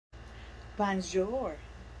Bonjour,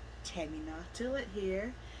 Temu Nall-Tillett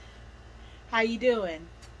here. How you doing?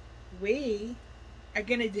 We are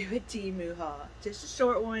gonna do a Temu haul. Just a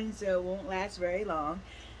short one, so it won't last very long.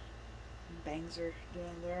 Bangs are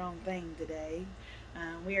doing their own thing today.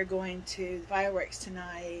 We are going to the fireworks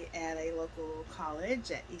tonight at a local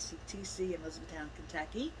college at ECTC in Elizabethtown,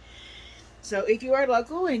 Kentucky. So if you are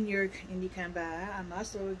local and you come by, I'm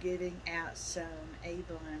also giving out some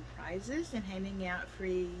Avon prizes and handing out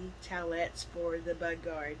free towelettes for the bug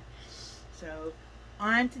guard. So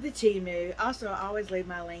on to the Temu. Also, I always leave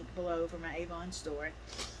my link below for my Avon store.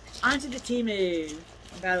 On to the Temu.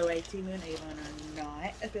 And by the way, Temu and Avon are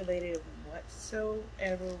not affiliated in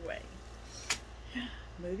whatsoever way.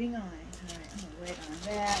 Moving on. Alright, I'm going to wait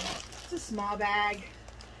on that. It's a small bag.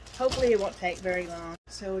 Hopefully it won't take very long.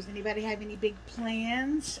 So does anybody have any big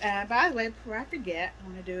plans? By the way, before I forget, I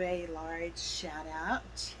want to do a large shout out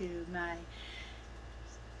to my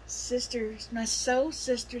sister, my soul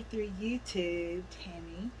sister through YouTube,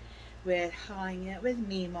 Tammy, with Hauling It with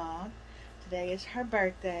Meemaw. Today is her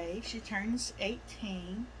birthday. She turns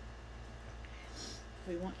 18.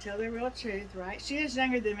 We won't tell the real truth, right? She is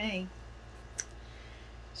younger than me.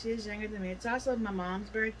 She is younger than me. It's also my mom's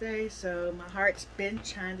birthday, so my heart's been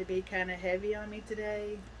trying to be kind of heavy on me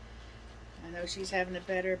today. I know she's having a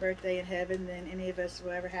better birthday in heaven than any of us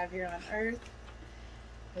will ever have here on earth.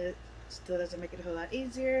 But still doesn't make it a whole lot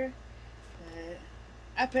easier. But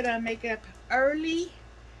I put on makeup early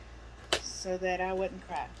so that I wouldn't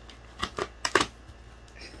cry.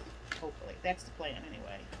 Hopefully. That's the plan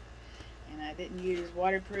anyway. And I didn't use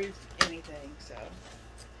waterproof anything, so.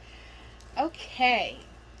 Okay.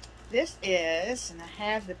 This is, and I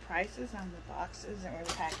have the prices on the boxes or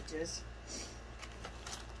the packages.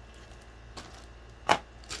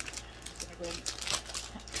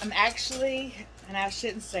 I'm actually, and I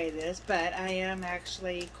shouldn't say this, but I am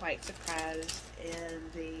actually quite surprised in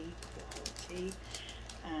the quality.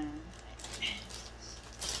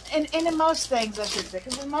 And in most things, I should say,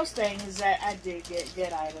 because in most things that I do get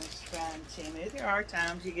good items from Temu. There are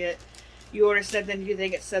times you order something, you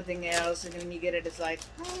think it's something else, and when you get it, it's like,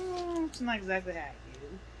 it's not exactly how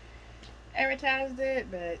you advertised it,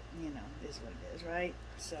 but, you know, it is what it is, right?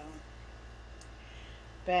 So,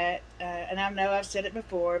 but, and I know I've said it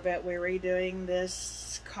before, but we're redoing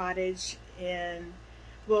this cottage in,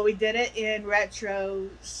 well, we did it in retro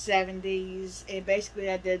 70s, and basically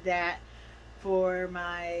I did that for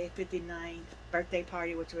my 59th birthday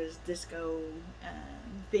party, which was disco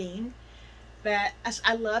themed. But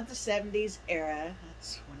I love the 70s era.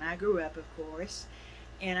 That's when I grew up, of course.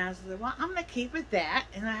 And I was like, well, I'm going to keep it that.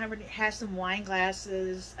 And I have some wine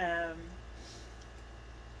glasses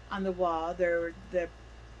on the wall. They're the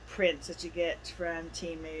prints that you get from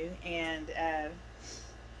Temu. And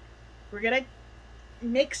we're going to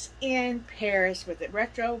mix in Paris with it.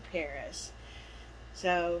 Retro Paris.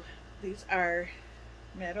 So these are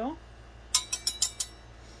metal.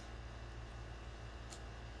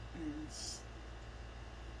 And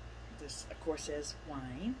this, of course, says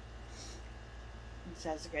wine. It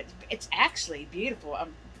says great. It's actually beautiful.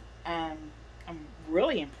 I'm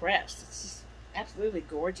really impressed. It's just absolutely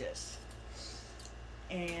gorgeous.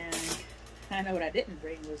 And I know what I didn't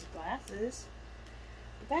bring was glasses,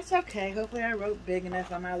 but that's okay. Hopefully, I wrote big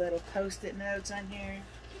enough on my little post-it notes on here.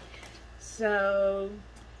 So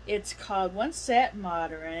it's called One Set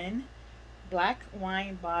Modern Black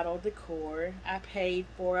Wine Bottle Decor. I paid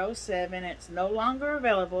 $4.07. It's no longer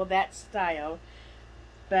available, that style.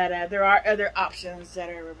 But there are other options that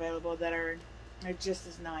are available that are just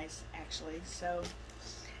as nice, actually. So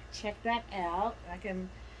check that out. I can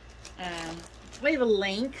leave a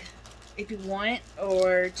link if you want,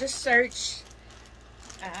 or just search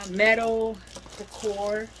metal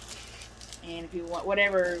decor. And if you want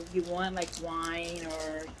whatever you want, like wine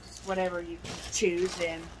or whatever you choose,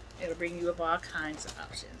 then it'll bring you up all kinds of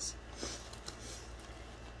options.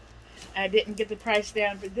 I didn't get the price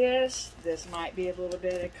down for this. This might be a little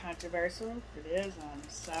bit controversial. If it is, I'm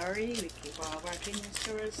sorry. We keep all of our opinions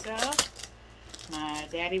to ourselves. My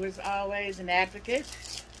daddy was always an advocate.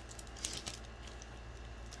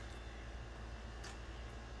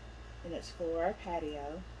 And it's for our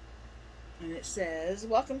patio. And it says,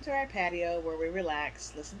 welcome to our patio where we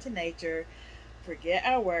relax, listen to nature, forget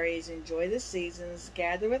our worries, enjoy the seasons,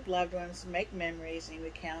 gather with loved ones, make memories, and we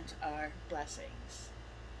count our blessings.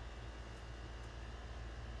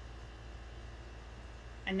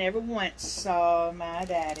 I never once saw my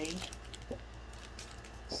daddy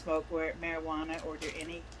smoke marijuana or do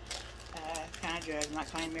any kind of drugs. I'm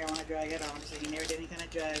not calling marijuana a drug at all. So he never did any kind of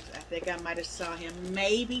drugs. I think I might have saw him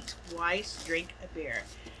maybe twice drink a beer.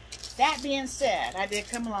 That being said, I did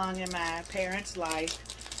come along in my parents' life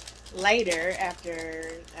later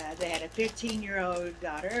after they had a 15-year-old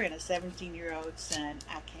daughter and a 17-year-old son.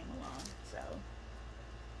 I came along, so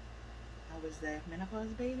I was the menopause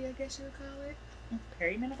baby, I guess you would call it.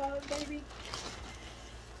 Perimenopause baby.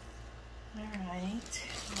 Alright,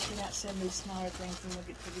 let's get out some of these smaller things and we'll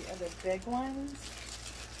get to the other big ones.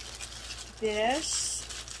 This,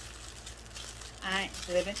 I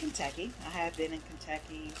live in Kentucky. I have been in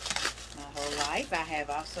Kentucky my whole life. I have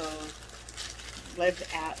also lived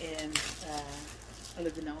out in, I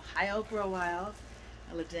lived in Ohio for a while.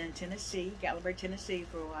 I lived in Tennessee, Gatlinburg, Tennessee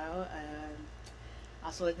for a while.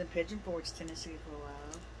 Also lived in Pigeon Forge, Tennessee for a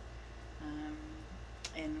while.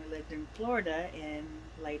 And we lived in Florida in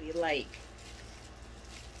Lady Lake.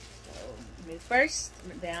 So when we first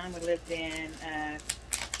went down, we lived in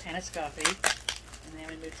Tanascoffee, and then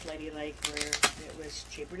we moved to Lady Lake where it was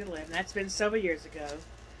cheaper to live. And that's been several years ago.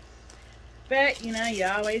 But you know, you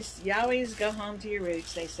always go home to your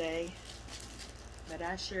roots, they say. But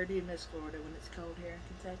I sure do miss Florida when it's cold here in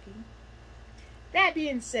Kentucky. That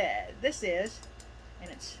being said, this is,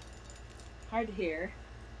 and it's hard to hear,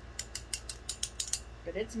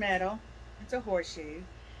 but it's metal. It's a horseshoe.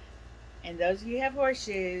 And those of you who have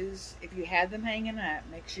horseshoes, if you have them hanging up,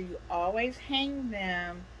 make sure you always hang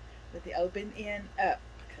them with the open end up.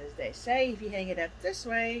 Because they say if you hang it up this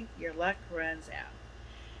way, your luck runs out.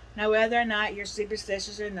 Now, whether or not you're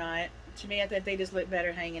superstitious or not, to me, I think they just look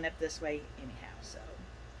better hanging up this way anyhow. So,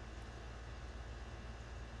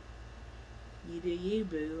 you do you,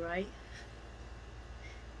 boo, right?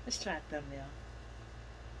 Let's try a thumbnail.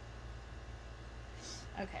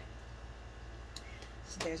 Okay.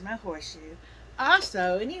 So there's my horseshoe.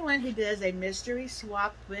 Also, anyone who does a mystery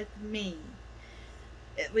swap with me,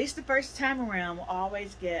 at least the first time around, will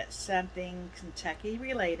always get something Kentucky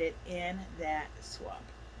related in that swap.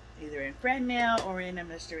 Either in friend mail or in a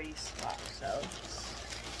mystery swap. So,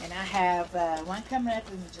 and I have one coming up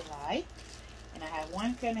in July, and I have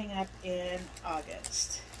one coming up in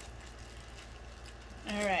August.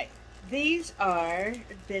 Alright, these are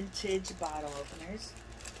vintage bottle openers.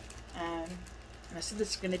 And I said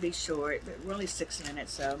this is going to be short, but we're only 6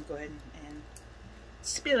 minutes, so I'm going to go ahead and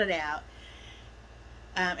spill it out.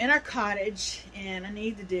 In our cottage, and I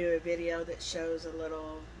need to do a video that shows a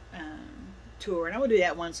little tour, and I will do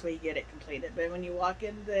that once we get it completed. But when you walk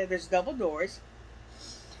in, there's double doors,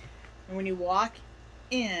 and when you walk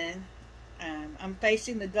in, I'm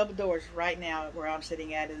facing the double doors right now where I'm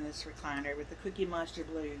sitting at in this recliner with the Cookie Monster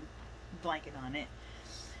blue blanket on it.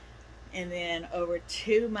 And then over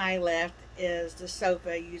to my left is the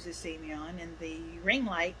sofa you usually see me on, and the ring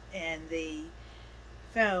light and the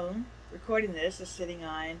phone recording this is sitting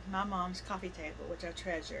on my mom's coffee table, which I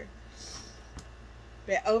treasure.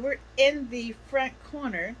 But over in the front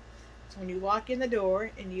corner, so when you walk in the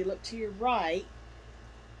door and you look to your right,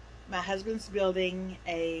 my husband's building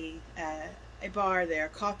a bar there, a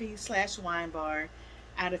coffee/wine bar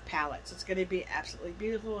out of pallets. It's going to be absolutely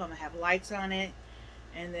beautiful. I'm going to have lights on it,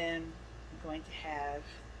 and then I'm going to have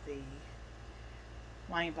the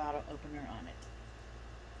wine bottle opener on it.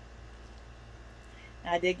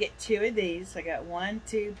 Now, I did get 2 of these. I got one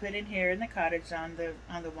to put in here in the cottage on the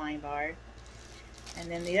wine bar, and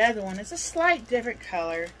then the other one is a slight different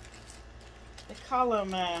color. They call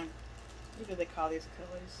them what do they call these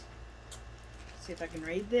colors? Let's see if I can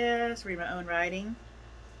read this. Read my own writing.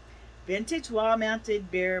 Vintage wall-mounted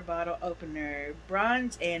beer bottle opener,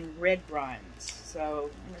 bronze and red bronze. So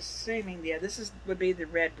I'm assuming, yeah, this would be the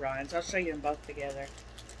red bronze. I'll show you them both together.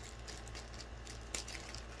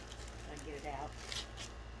 I can get it out.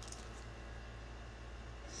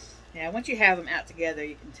 Yeah, once you have them out together,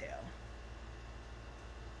 you can tell.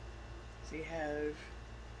 So you have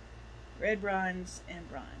red bronze and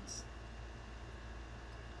bronze.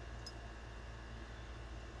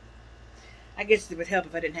 I guess it would help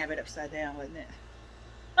if I didn't have it upside down, wouldn't it?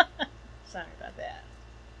 Sorry about that.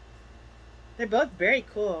 They're both very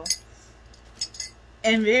cool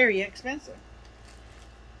and very expensive.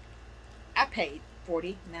 I paid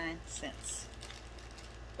 49 cents.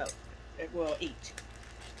 Both. Well, each.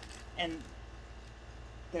 And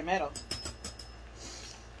they're metal.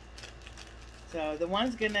 So the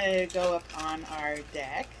one's going to go up on our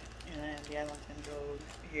deck, and then the other one's going to go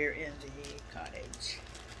here in the cottage.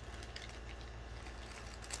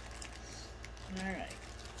 Alright.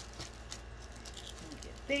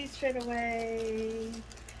 Get these straight away.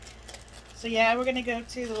 So yeah, we're going to go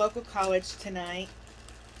to the local college tonight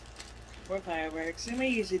for fireworks. And we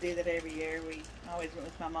usually do that every year. We always went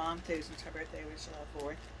with my mom too, since her birthday was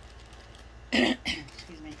July 4th.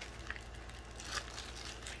 Excuse me.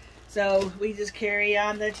 So we just carry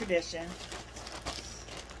on the tradition.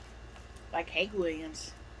 Like Hank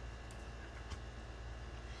Williams.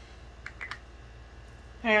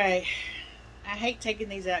 Alright. I hate taking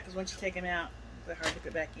these out because once you take them out, they're hard to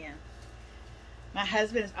put back in. My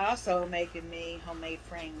husband is also making me homemade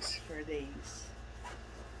frames for these.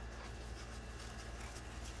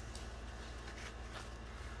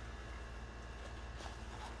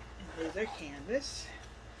 And these are canvas.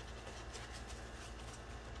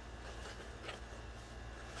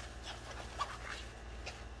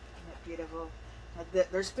 Beautiful.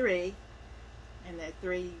 There's 3, and that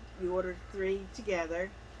 3, we ordered 3 together.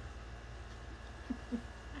 I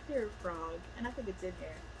hear a frog, and I think it's in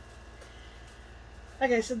here.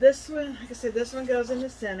 Okay, so this one, like I said, this one goes in the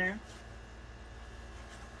center.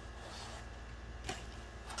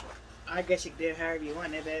 I guess you can do it however you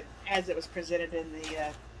want it, but as it was presented in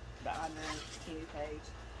the on the Temu page,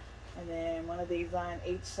 and then one of these on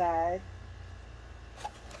each side,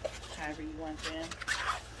 however you want them.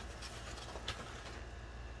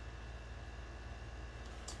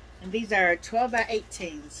 And these are 12 by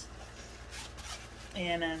 18s.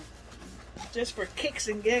 And just for kicks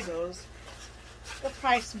and giggles, we'll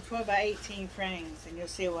price some 12 by 18 frames, and you'll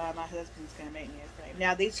see why my husband's going to make me a frame.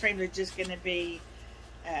 Now these frames are just going to be,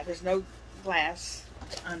 there's no glass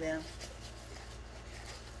on them.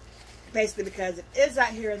 Basically because it is out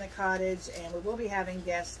here in the cottage, and we will be having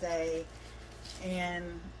guest stay,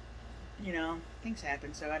 and you know, things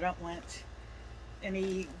happen, so I don't want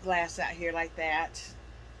any glass out here like that.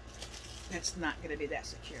 That's not going to be that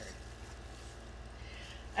secured.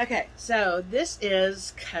 Okay, so this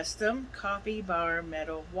is custom coffee bar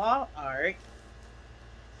metal wall art,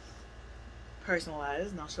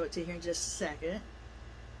 personalized, and I'll show it to you here in just a second.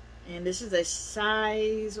 And this is a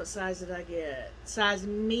size, what size did I get? Size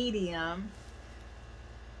medium,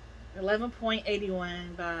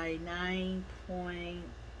 11.81 by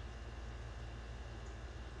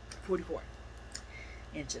 9.44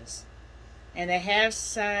 inches. And they have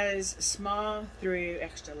size small through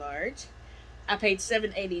extra large. I paid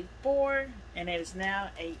 $7.84, and it is now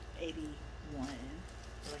 $8.81. Like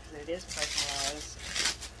I said, it is personalized.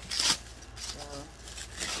 So,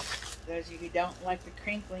 those of you who don't like the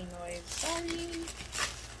crinkling noise, sorry.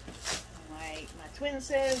 Like my twin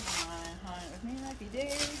says, hunt with me like you do.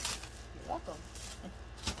 You're welcome.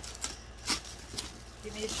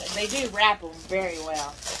 Give me a second. They do wrap them very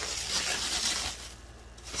well.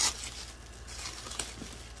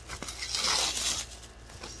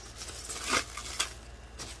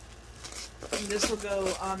 And this will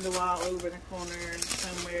go on the wall over in the corner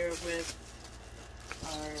somewhere with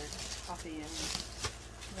our coffee and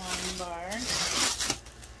wine bar.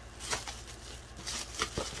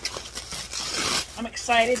 I'm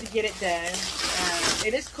excited to get it done.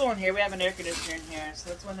 It is cool in here. We have an air conditioner in here,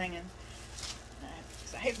 so that's one thing.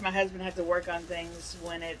 I hate for my husband to have to work on things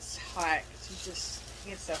when it's hot. He just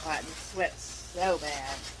gets so hot and sweats so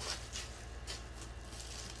bad.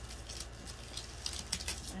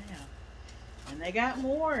 And they got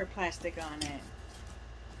more plastic on it.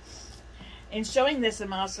 In showing this,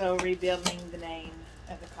 I'm also rebuilding the name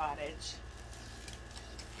of the cottage.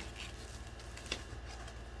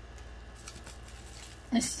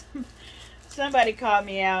 Somebody called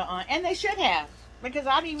me out on, and they should have, because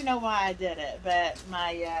I don't even know why I did it, but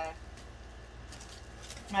my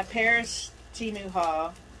Paris Temu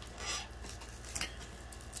haul,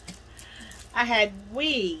 I had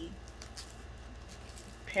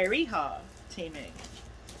Paris haul Temu.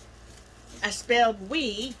 I spelled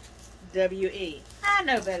we, W-E. I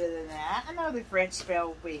know better than that. I know the French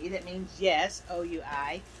spell we. That means yes,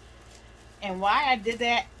 O-U-I. And why I did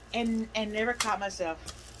that and never caught myself.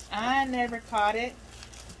 I never caught it.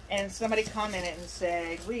 And somebody commented and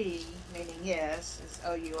said, we, meaning yes, is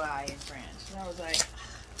O-U-I in French. And I was like,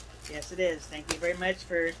 yes it is. Thank you very much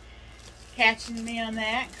for catching me on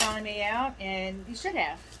that, calling me out, and you should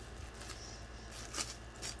have.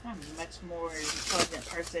 I'm a much more intelligent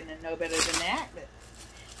person and know better than that, but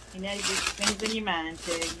you know, you get things in your mind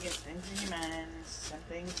too. You get things in your mind. Some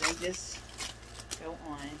things, they just go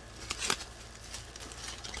on.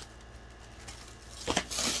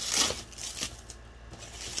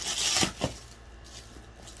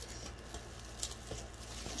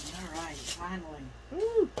 Alright, finally.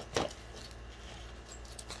 Woo!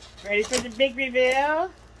 Ready for the big reveal?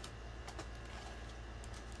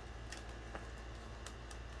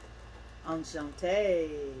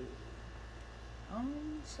 Enchanté.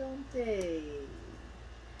 Enchanté.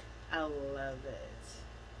 I love it.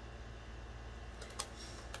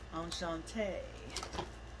 Enchanté.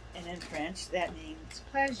 And in French, that means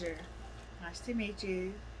pleasure. Nice to meet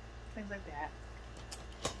you. Things like that.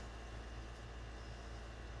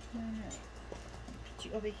 Alright. Put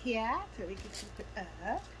you over here so we can keep it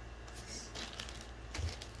up.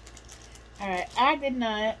 Alright, I did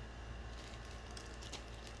not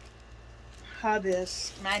how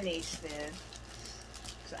this my niece did.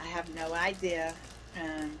 So I have no idea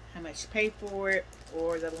how much to pay for it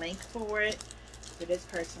or the link for it. But it's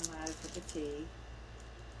personalized with the T.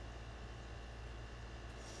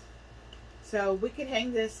 So we could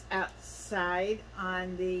hang this outside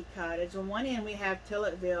on the cottage. On one end we have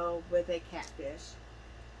Tillettville with a catfish.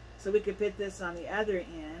 So we could put this on the other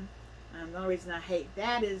end. The only reason I hate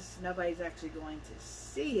that is nobody's actually going to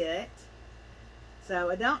see it.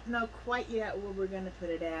 So I don't know quite yet where we're going to put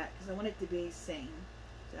it at because I want it to be seen.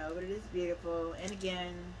 So, but it is beautiful. And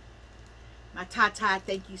again, my Tata,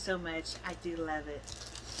 thank you so much. I do love it.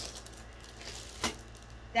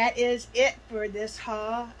 That is it for this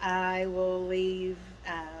haul. I will leave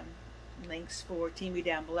links for Temu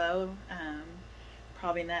down below.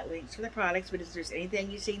 Probably not links for the products, but if there's anything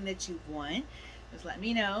you've seen that you want, just let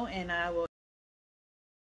me know and I will